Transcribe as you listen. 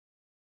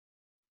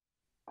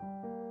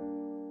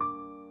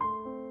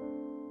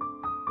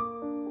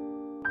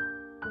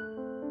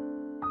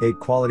8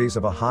 Qualities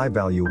of a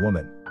High-Value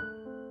Woman.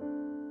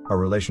 A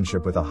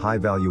relationship with a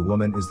high-value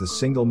woman is the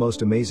single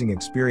most amazing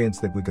experience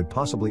that we could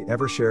possibly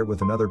ever share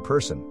with another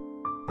person.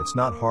 It's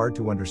not hard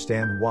to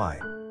understand why.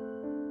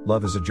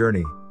 Love is a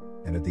journey,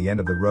 and at the end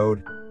of the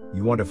road,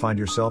 you want to find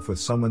yourself with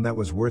someone that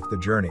was worth the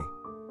journey.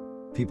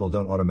 People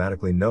don't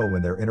automatically know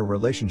when they're in a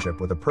relationship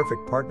with a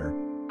perfect partner.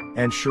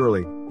 And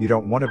surely, you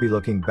don't want to be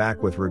looking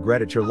back with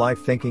regret at your life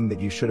thinking that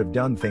you should have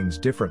done things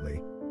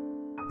differently.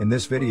 In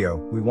this video,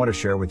 we want to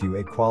share with you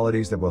 8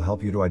 qualities that will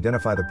help you to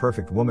identify the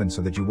perfect woman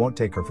so that you won't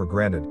take her for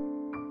granted.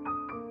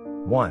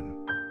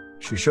 1.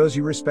 She shows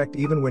you respect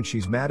even when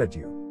she's mad at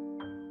you.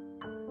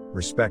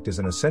 Respect is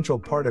an essential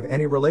part of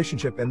any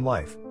relationship in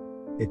life.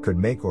 It could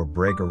make or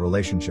break a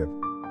relationship.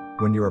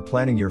 When you are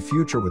planning your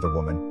future with a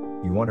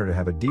woman, you want her to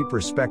have a deep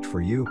respect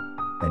for you,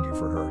 and you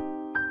for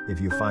her. If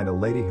you find a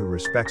lady who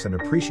respects and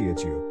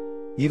appreciates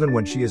you, even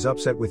when she is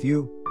upset with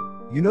you,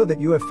 you know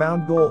that you have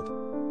found gold,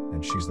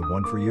 and she's the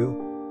one for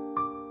you.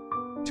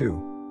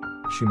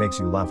 2. She makes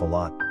you laugh a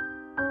lot.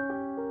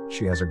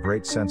 She has a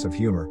great sense of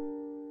humor.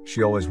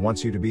 She always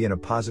wants you to be in a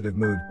positive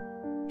mood.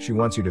 She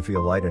wants you to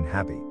feel light and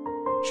happy.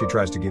 She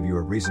tries to give you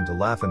a reason to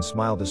laugh and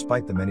smile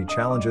despite the many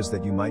challenges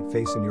that you might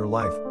face in your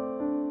life.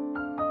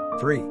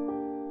 3.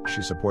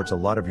 She supports a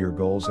lot of your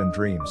goals and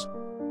dreams.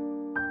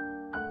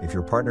 If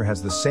your partner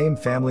has the same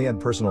family and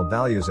personal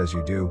values as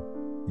you do,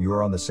 you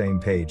are on the same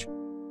page.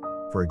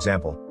 For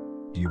example,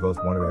 do you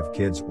both want to have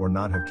kids or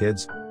not have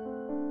kids?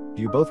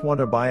 Do you both want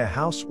to buy a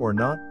house or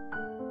not?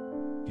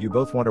 Do you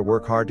both want to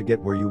work hard to get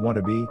where you want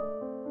to be?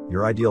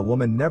 Your ideal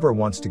woman never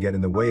wants to get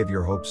in the way of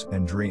your hopes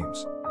and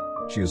dreams.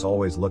 She is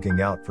always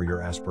looking out for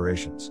your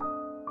aspirations.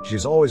 She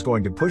is always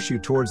going to push you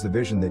towards the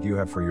vision that you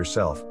have for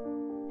yourself.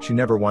 She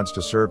never wants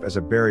to serve as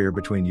a barrier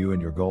between you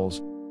and your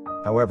goals.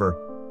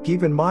 However,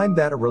 keep in mind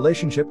that a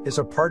relationship is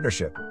a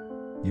partnership.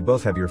 You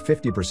both have your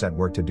 50%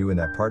 work to do in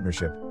that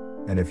partnership,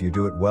 and if you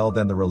do it well,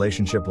 then the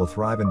relationship will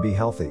thrive and be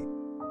healthy.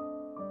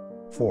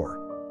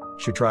 4.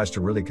 She tries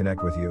to really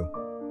connect with you.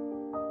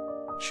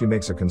 She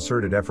makes a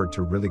concerted effort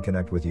to really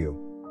connect with you.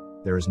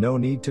 There is no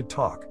need to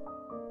talk.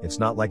 It's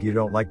not like you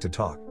don't like to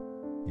talk.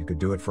 You could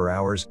do it for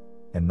hours,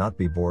 and not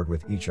be bored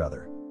with each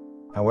other.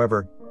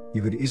 However,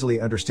 you could easily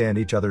understand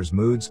each other's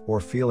moods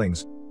or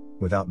feelings,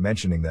 without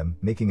mentioning them,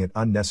 making it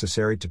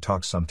unnecessary to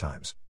talk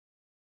sometimes.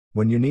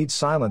 When you need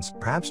silence,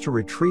 perhaps to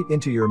retreat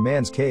into your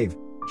man's cave,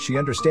 she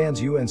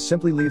understands you and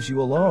simply leaves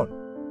you alone.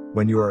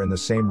 When you are in the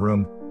same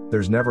room,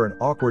 there's never an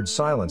awkward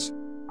silence.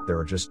 There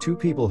are just two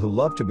people who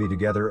love to be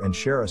together and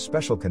share a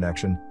special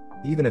connection,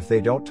 even if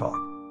they don't talk.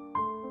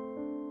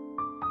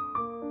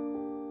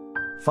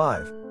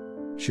 5.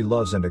 She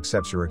loves and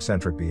accepts your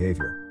eccentric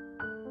behavior.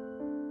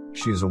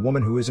 She is a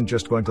woman who isn't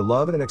just going to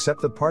love and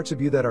accept the parts of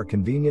you that are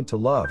convenient to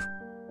love.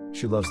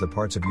 She loves the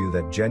parts of you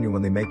that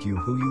genuinely make you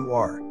who you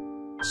are.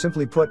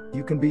 Simply put,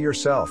 you can be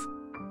yourself.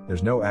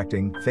 There's no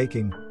acting,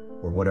 faking,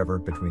 or whatever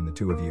between the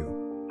two of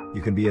you.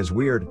 You can be as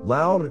weird,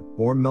 loud,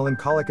 or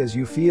melancholic as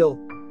you feel,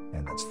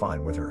 and that's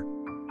fine with her.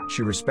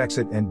 She respects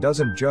it and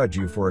doesn't judge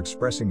you for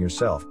expressing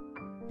yourself.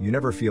 You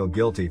never feel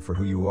guilty for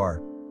who you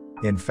are.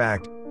 In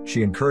fact,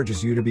 she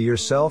encourages you to be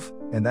yourself,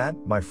 and that,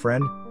 my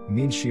friend,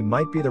 means she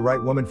might be the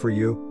right woman for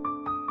you.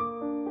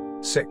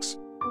 6.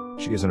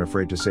 She isn't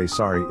afraid to say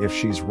sorry if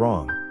she's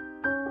wrong.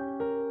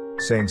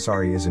 Saying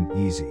sorry isn't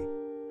easy.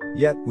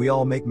 Yet, we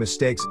all make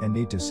mistakes and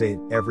need to say it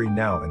every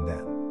now and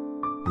then.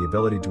 The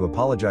ability to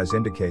apologize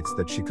indicates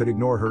that she could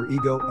ignore her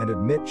ego and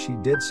admit she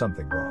did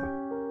something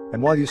wrong.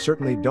 And while you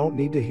certainly don't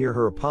need to hear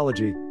her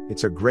apology,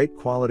 it's a great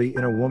quality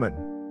in a woman.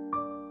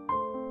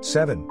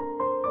 7.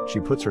 She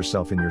puts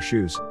herself in your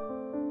shoes.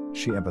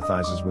 She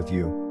empathizes with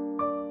you.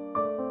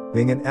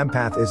 Being an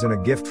empath isn't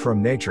a gift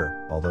from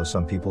nature, although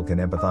some people can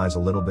empathize a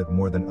little bit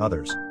more than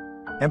others.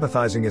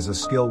 Empathizing is a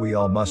skill we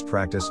all must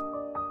practice.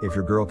 If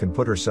your girl can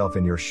put herself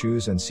in your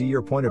shoes and see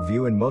your point of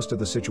view in most of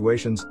the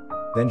situations,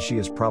 then she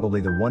is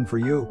probably the one for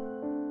you.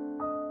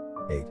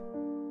 8.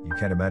 You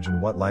can't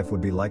imagine what life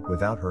would be like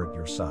without her at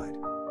your side.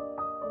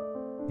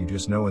 You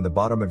just know in the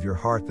bottom of your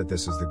heart that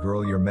this is the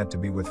girl you're meant to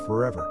be with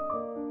forever.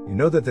 You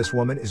know that this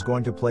woman is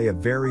going to play a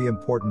very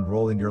important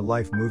role in your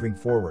life moving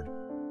forward.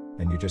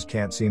 And you just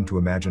can't seem to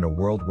imagine a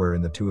world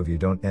wherein the two of you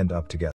don't end up together.